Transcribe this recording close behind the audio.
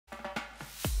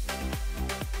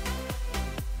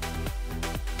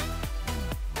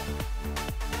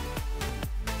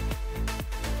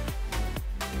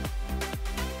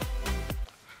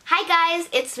guys,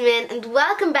 it's Min and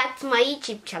welcome back to my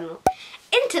YouTube channel.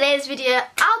 In today's video,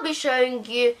 I'll be showing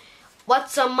you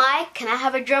what's on my, can I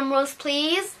have a drum rolls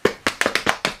please?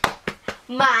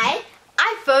 My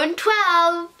iPhone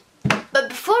 12. But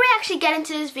before we actually get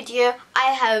into this video,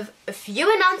 I have a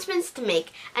few announcements to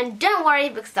make. And don't worry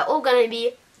because they're all going to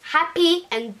be happy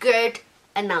and good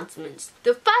announcements.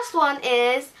 The first one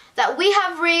is that we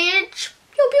have reached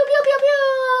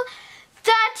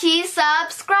 30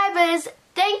 subscribers.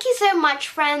 Thank you so much,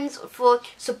 friends, for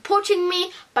supporting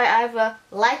me by either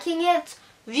liking it,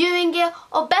 viewing it,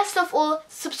 or best of all,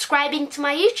 subscribing to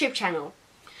my YouTube channel.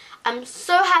 I'm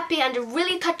so happy and it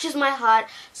really touches my heart,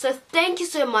 so thank you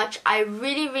so much. I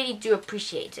really do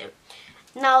appreciate it.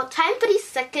 Now, time for the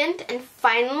second and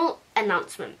final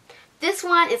announcement. This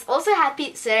one is also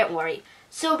happy, so don't worry.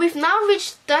 So we've now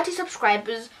reached 30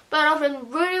 subscribers, but it would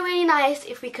be really nice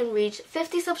if we can reach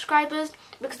 50 subscribers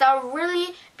because that would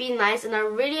really be nice and I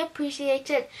really appreciate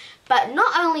it. But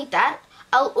not only that,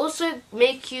 I'll also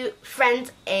make you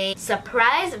friends a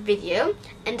surprise video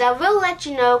and I will let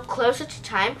you know closer to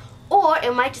time, or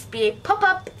it might just be a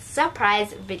pop-up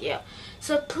surprise video.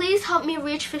 So please help me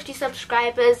reach 50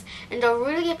 subscribers and I'll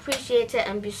really appreciate it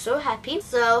and be so happy.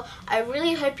 So I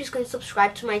really hope you can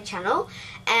subscribe to my channel,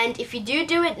 and if you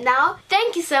do it now,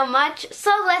 thank you so much.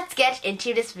 So let's get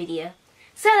into this video.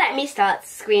 So let me start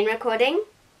screen recording.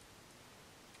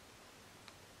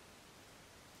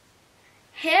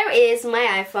 Here is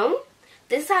my iPhone.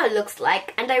 This is how it looks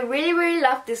like, and I really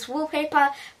love this wallpaper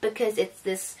because it's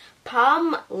this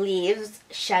palm leaves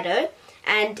shadow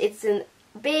and it's in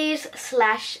beige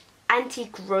 /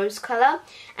 antique rose color,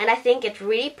 and I think it's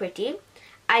really pretty.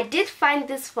 I did find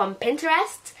this from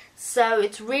Pinterest, so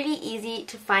it's really easy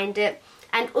to find it,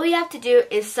 and all you have to do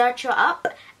is search it up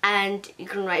and you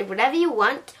can write whatever you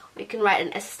want. You can write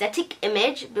an aesthetic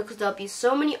image because there'll be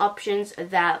so many options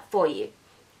there for you.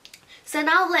 So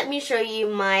now let me show you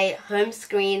my home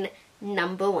screen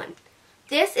number 1.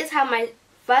 This is how my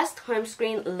first home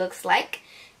screen looks like.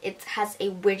 It has a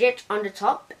widget on the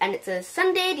top and it's a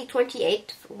Sunday the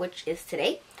 28th, which is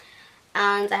today.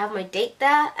 And I have my date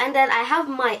there, and then I have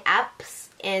my apps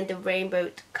in the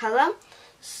rainbow color.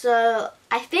 So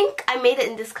I think I made it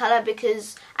in this color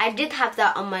because I did have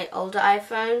that on my older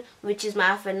iPhone, which is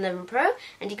my iPhone 11 Pro,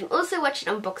 and you can also watch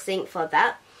an unboxing for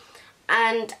that.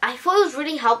 And I thought it was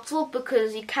really helpful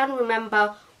because you can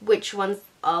remember which ones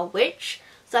are which.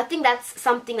 So I think that's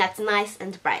something that's nice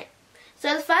and bright.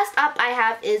 So the first app I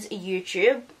have is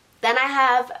YouTube. Then I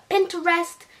have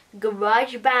Pinterest,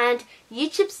 GarageBand,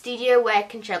 YouTube Studio where I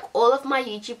can check all of my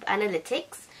YouTube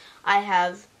analytics. I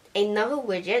have another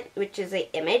widget which is an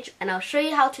image, and I'll show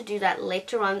you how to do that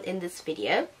later on in this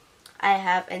video. I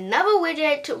have another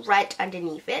widget right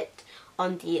underneath it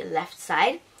on the left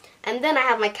side. And then I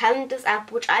have my calendars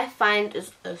app, which I find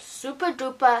is a super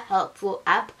duper helpful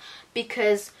app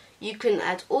because you can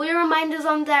add all your reminders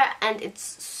on there, and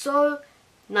it's so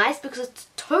nice because it's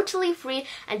totally free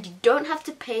and you don't have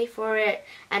to pay for it,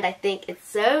 and I think it's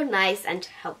so nice and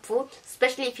helpful,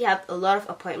 especially if you have a lot of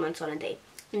appointments on a day.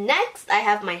 Next, I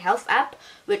have my health app,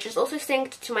 which is also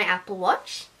synced to my Apple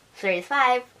Watch Series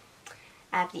 5.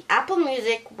 I have the Apple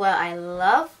Music, where I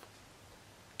love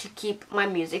to keep my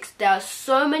music. There are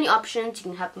so many options.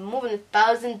 You can have more than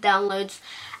 1,000 downloads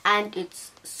and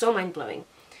it's so mind-blowing.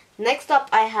 Next up,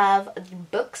 I have the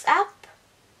Books app.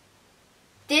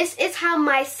 This is how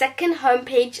my second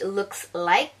homepage looks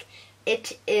like.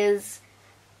 It is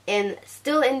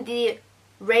still in the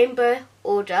rainbow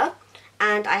order,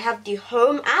 and I have the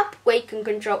Home app where you can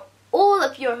control all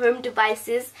of your home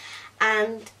devices,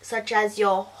 and such as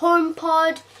your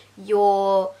HomePod,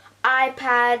 your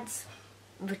iPads,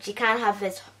 which you can have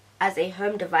as a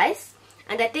home device,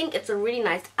 and I think it's a really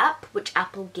nice app which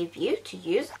Apple give you to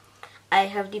use. I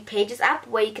have the Pages app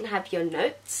where you can have your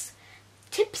notes,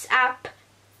 Tips app,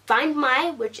 Find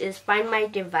My, which is find my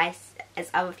device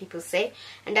as other people say,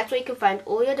 and that's where you can find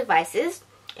all your devices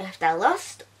if they're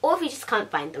lost or if you just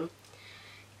can't find them.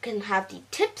 You can have the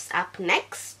Tips app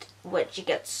next, which you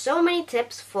get so many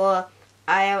tips for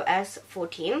iOS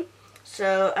 14.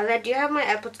 So as I do have my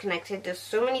AirPods connected, there's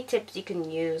so many tips you can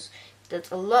use.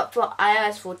 There's a lot for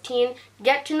iOS 14.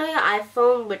 Get to know your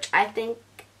iPhone, which I think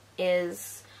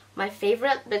is my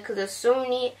favorite because there's so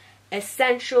many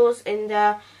essentials in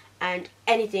there and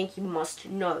anything you must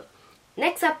know.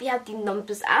 Next up, you have the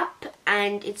Numbers app,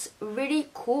 and it's really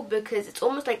cool because it's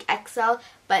almost like Excel,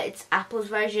 but it's Apple's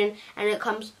version, and it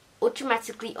comes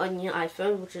automatically on your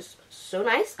iPhone, which is so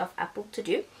nice of Apple to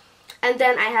do. And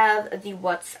then I have the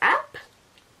WhatsApp,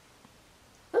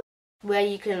 where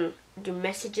you can do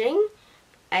messaging.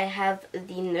 I have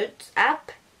the Notes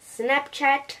app,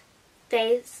 Snapchat,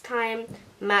 FaceTime,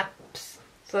 Maps,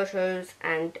 Photos,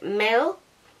 and Mail.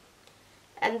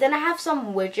 And then I have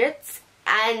some widgets,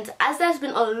 and as there's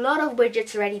been a lot of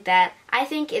widgets already there, I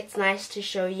think it's nice to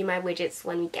show you my widgets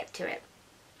when we get to it.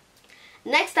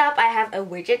 Next up, I have a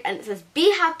widget, and it says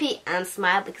be happy and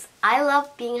smile, because I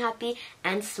love being happy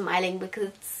and smiling because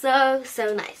it's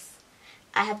so nice.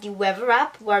 I have the weather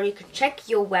app where you can check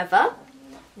your weather,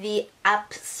 the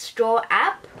App Store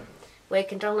app where you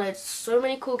can download so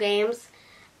many cool games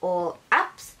or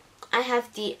apps. I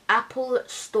have the Apple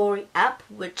Story app,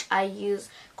 which I use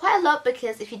quite a lot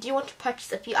because if you do want to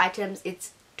purchase a few items,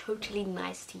 it's totally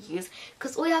nice to use,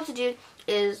 because all you have to do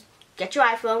is get your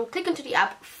iPhone, click into the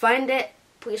app, find it,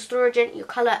 put your storage in, your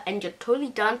color, and you're totally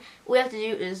done. All you have to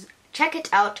do is check it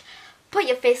out, put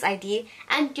your Face ID,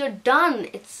 and you're done.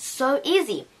 It's so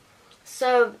easy.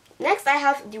 So next I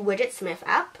have the Widgetsmith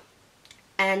app,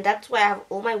 and that's where I have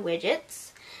all my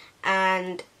widgets,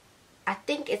 and I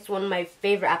think it's one of my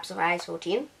favorite apps of iOS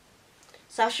 14.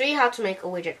 So I'll show you how to make a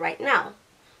widget right now.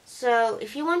 So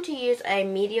if you want to use a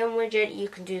medium widget, you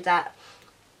can do that,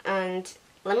 and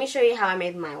let me show you how I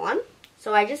made my one.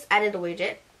 So I just added a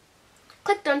widget,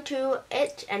 clicked onto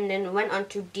it, and then went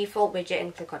onto default widget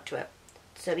and click onto it.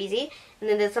 So easy. And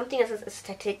then there's something that says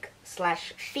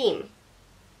aesthetic/theme.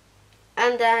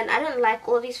 And then I don't like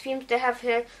all these themes they have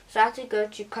here, so I have to go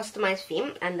to customize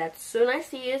theme, and that's so nice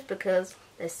to use because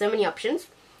there's so many options.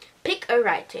 Pick a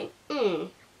writing.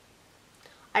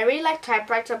 I really like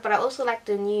typewriter, but I also like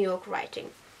the New York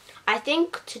writing. I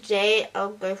think today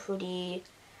I'll go for the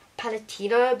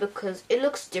Palatino because it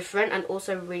looks different and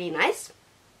also really nice.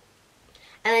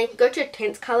 And then you can go to a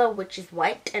tint color, which is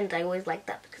white, and I always like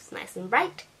that because it's nice and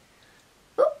bright.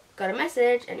 Oh, got a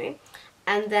message. Anyway.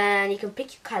 And then you can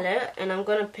pick your color, and I'm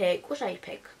gonna pick, what should I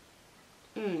pick?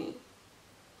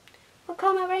 What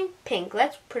color am I wearing? Pink.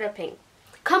 Let's put a pink.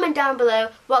 Comment down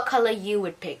below what color you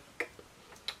would pick.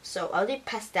 So I'll do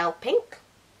pastel pink.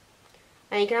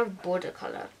 And you can have border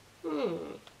color.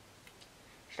 Should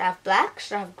I have black?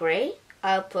 Should I have grey?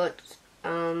 I'll put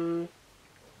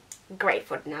grey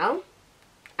for now.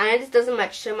 And this doesn't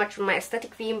match so much with my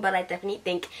aesthetic theme, but I definitely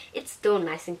think it's still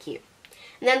nice and cute.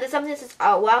 And then there's something that says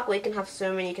artwork, where you can have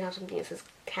so many. You can have something that says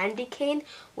candy cane,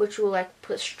 which will like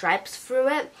put stripes through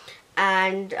it.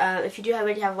 And if you do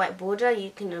already have a white border, you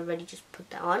can already just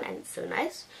put that on, and it's so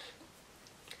nice.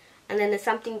 And then there's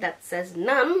something that says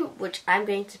none, which I'm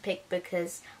going to pick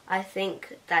because I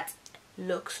think that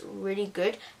looks really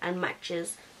good and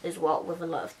matches as well with a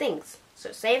lot of things.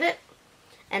 So save it,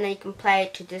 and then you can play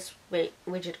it to this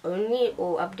widget only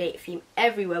or update theme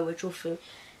everywhere, which will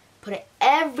put it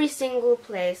every single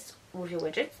place with your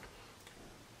widgets.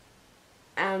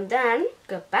 And then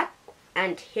go back,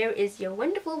 and here is your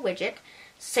wonderful widget.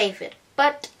 Save it.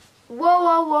 But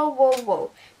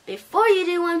whoa. Before you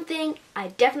do one thing, I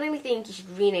definitely think you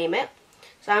should rename it.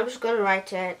 So I'm just going to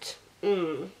write it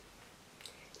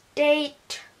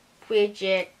date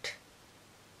widget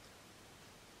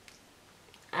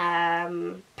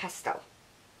pastel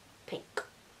pink.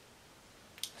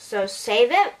 So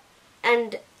save it,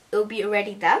 and it'll be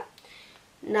already there.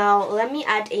 Now let me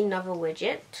add another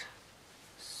widget.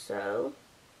 So,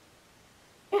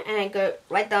 and I go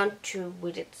right down to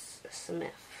Widgetsmith. I'm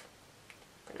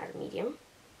gonna add a medium.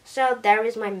 So there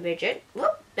is my widget.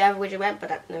 Whoop, there widget went, but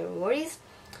that's no worries.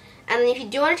 And then if you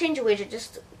do want to change your widget,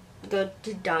 just go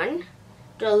to done.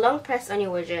 Do a long press on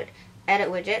your widget, edit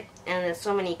widget, and there's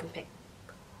so many you can pick.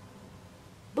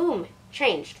 Boom,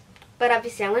 changed. But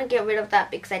obviously I'm going to get rid of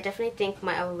that because I definitely think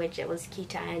my other widget was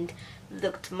cuter and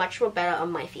looked much more better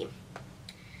on my theme.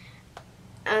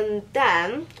 And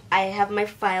then I have my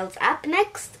Files app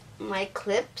next, my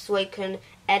clips where you can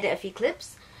edit a few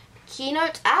clips,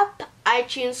 Keynote app,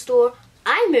 iTunes Store,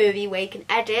 iMovie where you can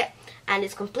edit and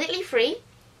it's completely free,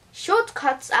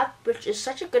 Shortcuts app, which is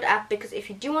such a good app because if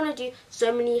you do want to do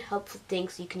so many helpful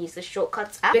things, you can use the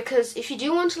Shortcuts app. Because if you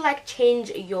do want to like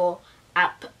change your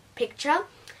app picture,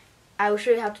 I will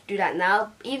show you how to do that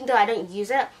now. Even though I don't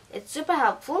use it, it's super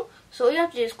helpful. So all you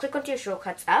have to do is click onto your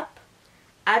Shortcuts app,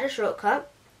 add a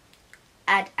shortcut,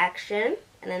 add action,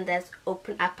 and then there's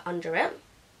open app under it.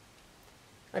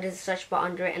 Or there's a search bar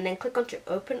under it, and then click onto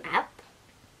open app.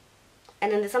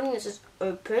 And then there's something that says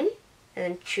open, and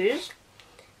then choose.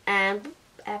 And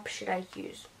what app should I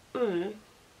use?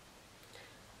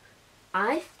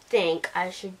 I think I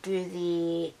should do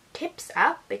the Tips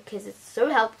app because it's so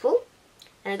helpful.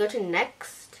 And I go to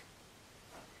next,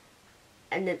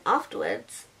 and then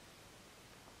afterwards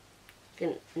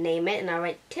you can name it, and I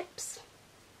write tips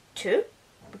 2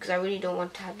 because I really don't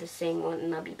want to have the same one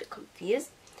and I'll be a bit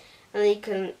confused. And then you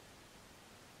can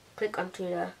click onto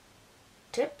the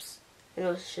tips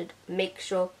and it should make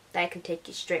sure that I can take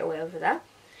you straight away over there.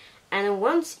 And then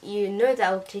once you know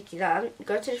that will take you there,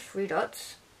 go to the three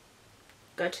dots,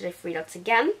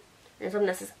 again, and something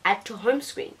that says add to home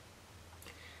screen.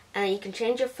 And then you can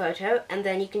change your photo, and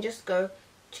then you can just go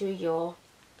to your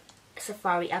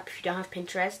Safari app if you don't have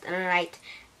Pinterest, and write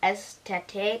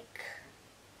aesthetic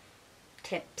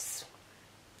tips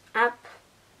app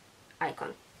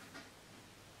icon.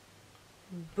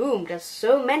 Boom, there's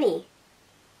so many.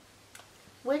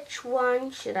 Which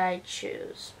one should I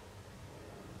choose?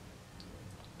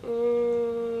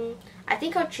 I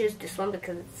think I'll choose this one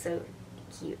because it's so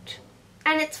cute.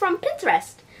 And it's from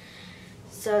Pinterest.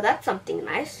 So that's something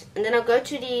nice. And then I'll go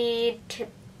to the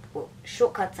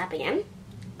shortcuts app again.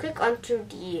 Click onto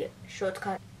the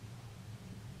shortcut.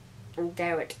 And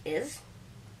there it is.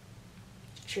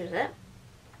 Choose it.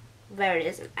 There it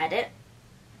is, and add it.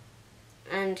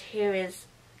 And here is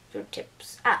your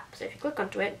tips app. So if you click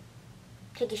onto it,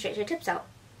 take you straight to your tips out.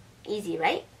 Easy,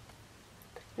 right?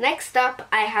 Next up,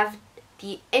 I have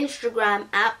the Instagram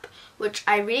app, which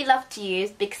I really love to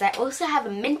use because I also have a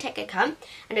Mintech account,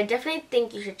 and I definitely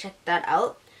think you should check that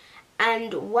out.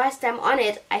 And whilst I'm on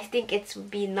it, I think it would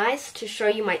be nice to show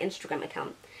you my Instagram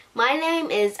account. My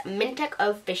name is Mintech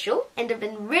Official, and it would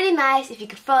have been really nice if you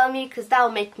could follow me because that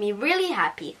will make me really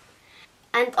happy.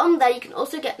 And on there, you can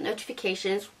also get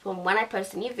notifications from when I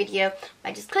post a new video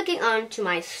by just clicking on to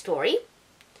my story.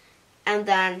 And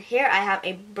then here I have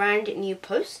a brand new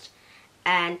post,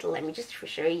 and let me just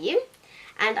show you.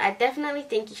 And I definitely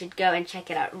think you should go and check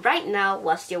it out right now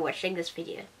whilst you're watching this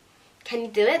video. Can you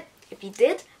do it? If you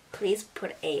did, please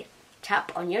put a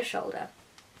tap on your shoulder.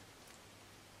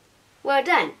 Well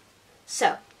done.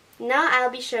 So now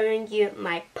I'll be showing you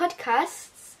my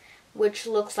podcasts, which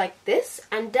looks like this,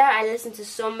 and there I listen to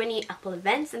so many Apple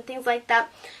events and things like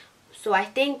that. So I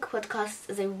think podcasts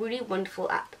is a really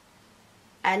wonderful app.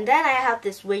 And then I have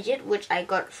this widget which I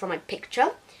got from a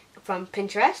picture from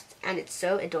Pinterest, and it's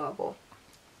so adorable.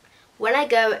 When I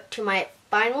go to my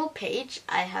final page,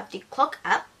 I have the clock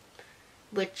app,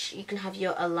 which you can have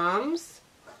your alarms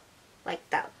like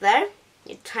that there,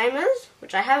 your timers,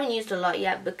 which I haven't used a lot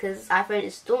yet because iPhone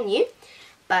is still new,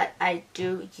 but I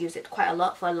do use it quite a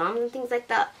lot for alarms and things like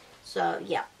that. So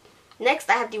yeah. Next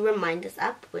I have the reminders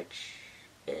app, which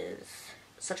is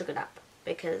such a good app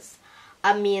because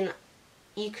I mean,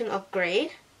 you can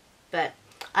upgrade, but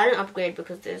I don't upgrade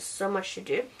because there's so much to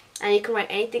do. And you can write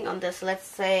anything on this. Let's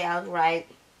say I'll write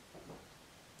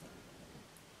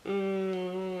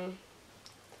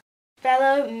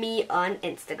follow me on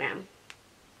Instagram.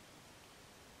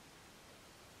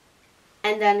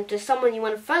 And then if there's someone you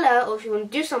want to follow, or if you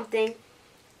want to do something,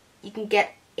 you can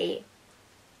get a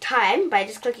time by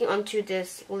just clicking onto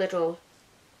this little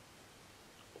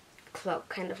clock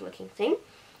kind of looking thing.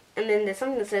 And then there's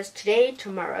something that says today,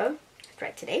 tomorrow. Let's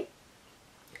write today.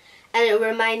 And it will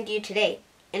remind you today.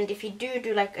 And if you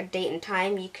do like a date and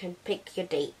time, you can pick your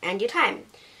date and your time.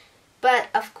 But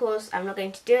of course, I'm not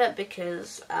going to do it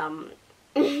because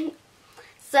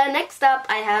So next up,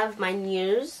 I have my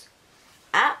news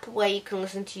app where you can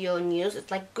listen to your news.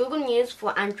 It's like Google News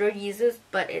for Android users,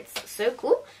 but it's so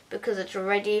cool because it's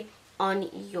already on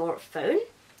your phone.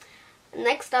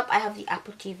 Next up, I have the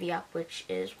Apple TV app, which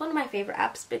is one of my favorite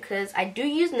apps because I do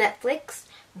use Netflix,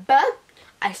 but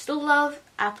I still love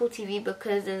Apple TV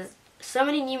because there's so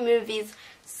many new movies,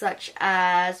 such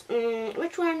as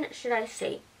which one should I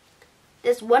say?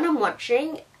 There's one I'm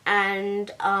watching,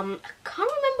 and I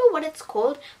can't remember what it's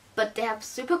called, but they have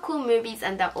super cool movies,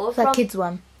 and they're all that kids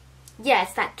one. Yeah,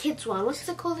 it's that kids one. What's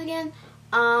it called again?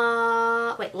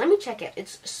 Wait, let me check it.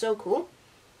 It's so cool.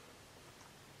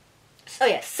 Oh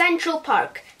yeah, Central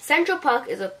Park. Central Park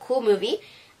is a cool movie,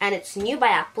 and it's new by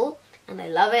Apple, and I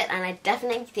love it, and I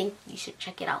definitely think you should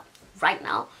check it out right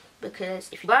now, because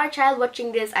if you are a child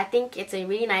watching this, I think it's a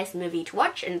really nice movie to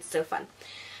watch, and it's so fun.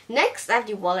 Next, I have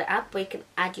the Wallet app where you can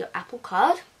add your Apple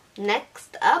Card.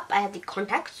 Next up, I have the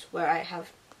Contacts, where I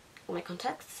have all my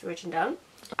contacts written down.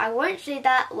 I won't say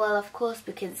that, well, of course,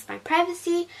 because it's my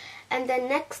privacy. And then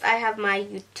next, I have my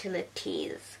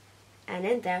Utilities. And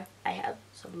in there, I have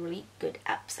some really good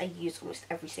apps I use almost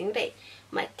every single day.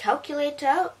 My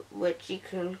calculator, which you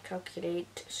can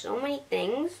calculate so many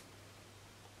things.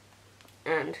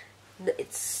 And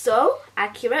it's so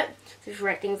accurate. So if you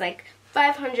write things like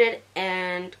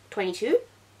 522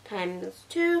 times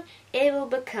 2, it will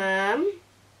become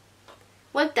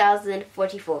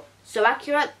 1044. So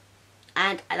accurate,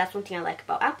 and that's one thing I like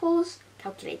about Apple's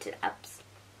calculated apps.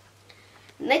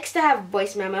 Next, I have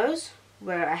voice memos,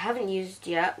 where I haven't used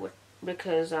yet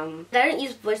because I don't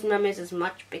use voice memos as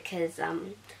much because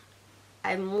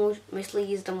I mostly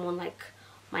use them on like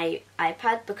my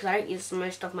iPad because I don't use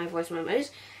most of my voice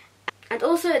memos. And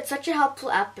also it's such a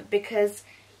helpful app because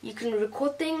you can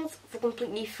record things for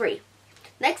completely free.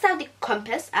 Next I have the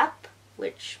Compass app,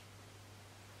 which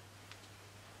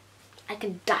I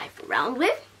can dive around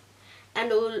with,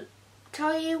 and it will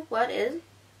tell you what is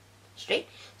straight.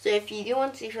 So if you do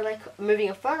want to, if you're like moving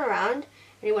your phone around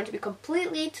and you want to be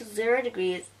completely to 0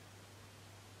 degrees,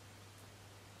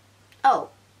 oh,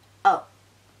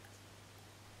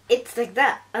 it's like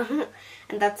that. And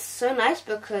that's so nice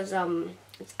because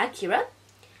it's accurate.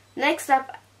 Next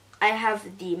up, I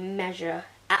have the Measure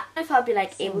app. If I'll be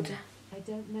like able to. I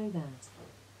don't know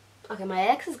that. Okay, my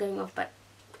Alexa is going off, but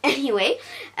anyway.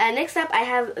 Next up, I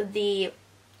have the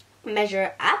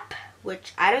Measure app,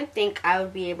 which I don't think I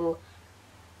would be able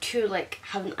to like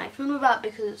have an iPhone without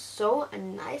because it's so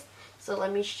nice. So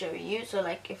let me show you. So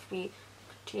like if we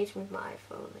continue to move my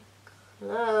iPhone, like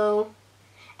hello.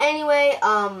 Anyway,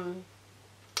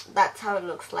 that's how it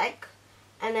looks like.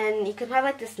 And then you can have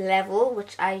like this level,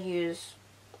 which I use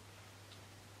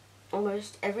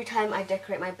almost every time I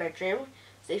decorate my bedroom.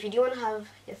 So if you do want to have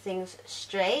your things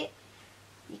straight,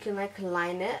 you can like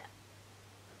line it.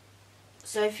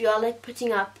 So if you are like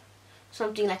putting up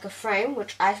something like a frame,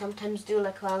 which I sometimes do,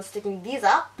 like while I'm sticking these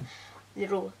up,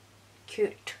 little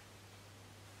cute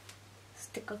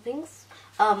sticker things,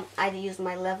 I use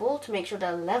my level to make sure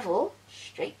they're level,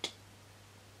 straight.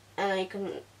 And you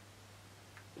can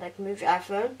like move your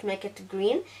iPhone to make it to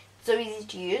green. It's so easy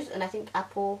to use, and I think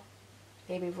Apple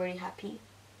made me very happy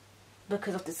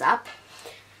because of this app.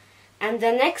 And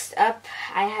the next up,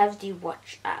 I have the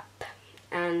Watch app,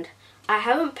 and I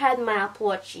haven't paired my Apple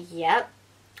Watch yet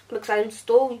because I'm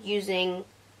still using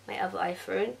my other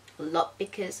iPhone a lot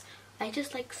because I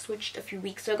just like switched a few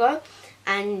weeks ago,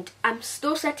 and I'm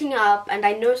still setting it up, and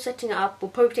I know setting it up will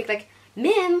probably take like,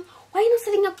 Min, why are you not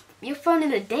setting up your phone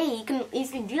in a day? You can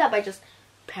easily do that by just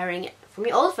pairing it from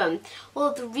your old phone.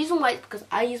 Well, the reason why is because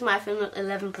I use my iPhone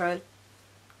 11 Pro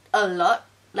a lot,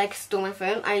 like still my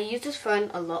phone. I use this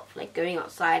phone a lot for like going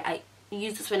outside. I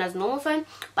use this phone as a normal phone,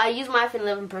 but I use my iPhone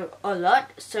 11 Pro a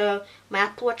lot, so my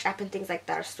Apple Watch app and things like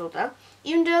that are still there.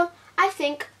 Even though I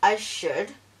think I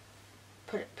should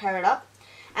pair it up.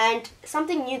 And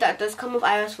something new that does come with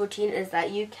iOS 14 is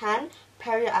that you can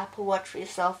pair your Apple Watch for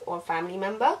yourself or a family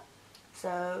member.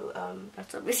 So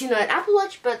that's obviously not an Apple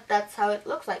Watch, but that's how it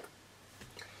looks like.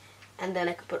 And then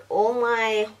I can put all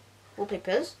my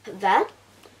wallpapers there.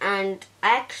 And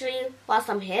I actually, whilst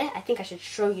I'm here, I think I should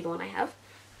show you the one I have.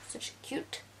 Such a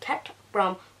cute cat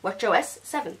from watchOS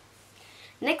 7.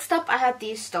 Next up, I have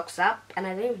the Stocks app, and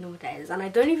I don't even know what that is, and I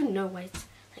don't even know why it's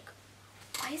like,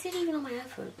 why is it even on my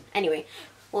iPhone? Anyway,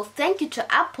 well, thank you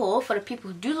to Apple for the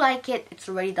people who do like it. It's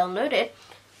already downloaded.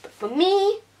 But for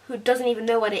me, who doesn't even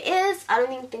know what it is, I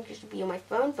don't even think it should be on my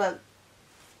phone, but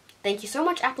thank you so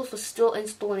much, Apple, for still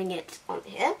installing it on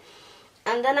here.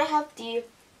 And then I have the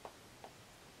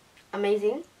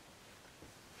amazing,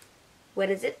 what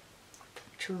is it?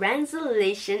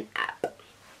 Translation app.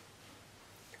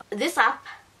 This app,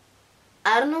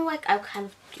 I don't know, like I kind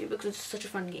of do because it's such a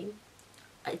fun game.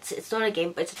 It's not a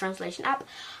game, but it's a translation app.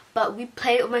 But we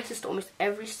play it with my sister almost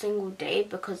every single day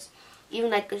because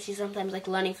even like she's sometimes like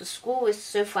learning for school, it's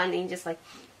so fun and you just like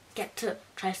get to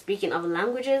try speaking other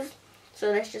languages.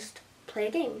 So let's just play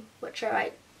a game. What should I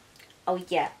write? Oh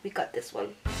yeah, we got this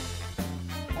one.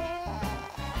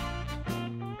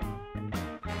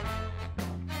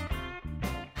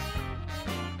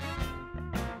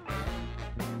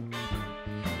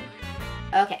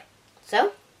 Okay,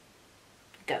 so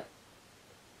go.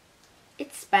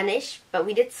 It's Spanish, but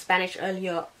we did Spanish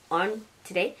earlier on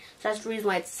today, so that's the reason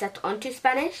why it's set onto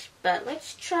Spanish. But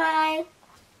let's try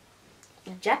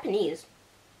Japanese.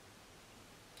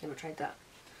 Never tried that.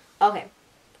 Okay,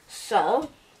 so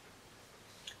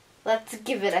let's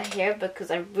give it a hear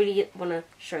because I really want to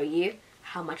show you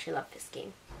how much I love this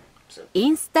game. So, イ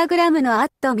ンスタグラムの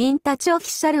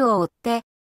@mintechchatを追って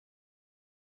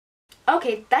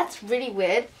okay, that's really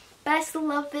weird, but I still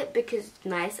love it because it's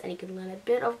nice and you can learn a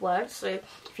bit of words. So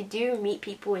if you do meet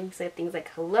people and say things like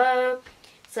hello,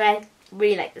 so I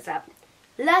really like this app.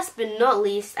 Last but not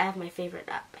least, I have my favorite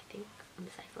app, I think, on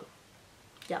this iPhone.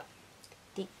 Yeah,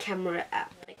 the camera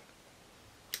app.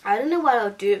 I don't know what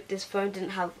I'll do if this phone didn't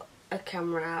have a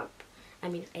camera app. I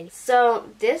mean,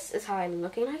 so this is how I'm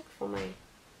looking like for my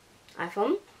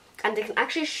iPhone, and they can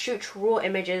actually shoot raw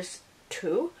images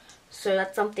too. So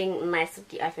that's something nice with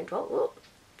the iPhone 12. Ooh.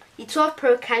 The 12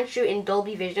 Pro can shoot in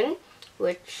Dolby Vision,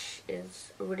 which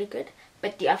is really good.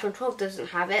 But the iPhone 12 doesn't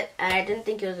have it, and I didn't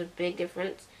think it was a big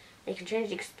difference. You can change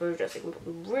the exposure, so you can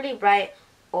put really bright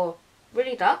or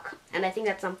really dark, and I think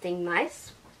that's something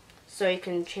nice. so you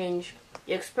can change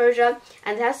your exposure,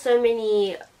 and it has so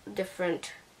many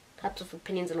different types of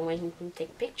opinions on the way you can take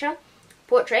a picture.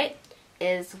 Portrait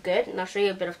is good, and I'll show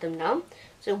you a bit of them now.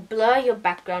 So blur your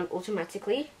background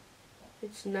automatically.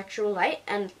 It's natural light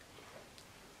and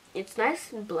it's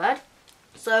nice and blurred.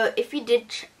 So if you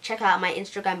did check out my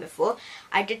Instagram before,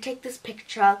 I did take this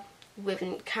picture with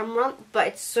a camera, but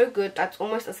it's so good that's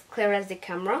almost as clear as the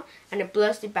camera, and it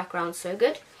blurs the background so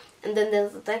good. And then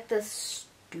there's like this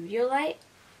studio light.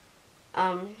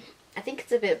 I think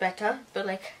it's a bit better, but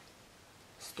like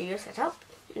studio setup.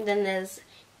 And then there's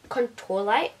contour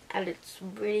light, and it's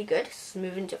really good,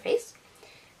 smoothing your face.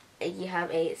 And you have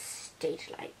a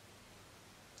stage light.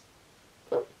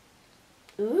 Oh.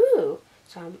 Ooh,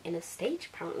 so I'm in a stage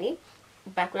apparently.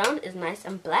 Background is nice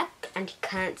and black, and you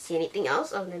can't see anything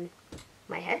else other than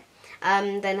my head.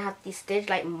 Then I have the stage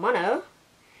light mono,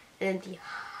 and then the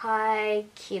high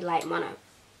key light mono.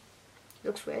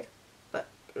 Looks weird, but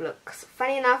looks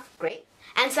funny enough, great.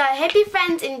 And so I hope you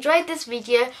friends enjoyed this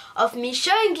video of me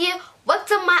showing you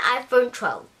what's on my iPhone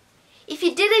 12. If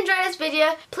you did enjoy this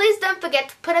video, please don't forget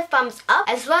to put a thumbs up,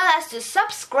 as well as to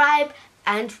subscribe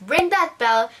and ring that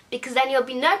bell, because then you'll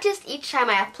be noticed each time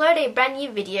I upload a brand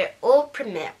new video or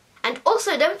premiere. And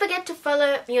also don't forget to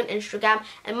follow me on Instagram,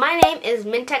 and my name is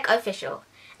Mintech Official.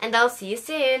 And I'll see you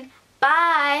soon.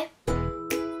 Bye!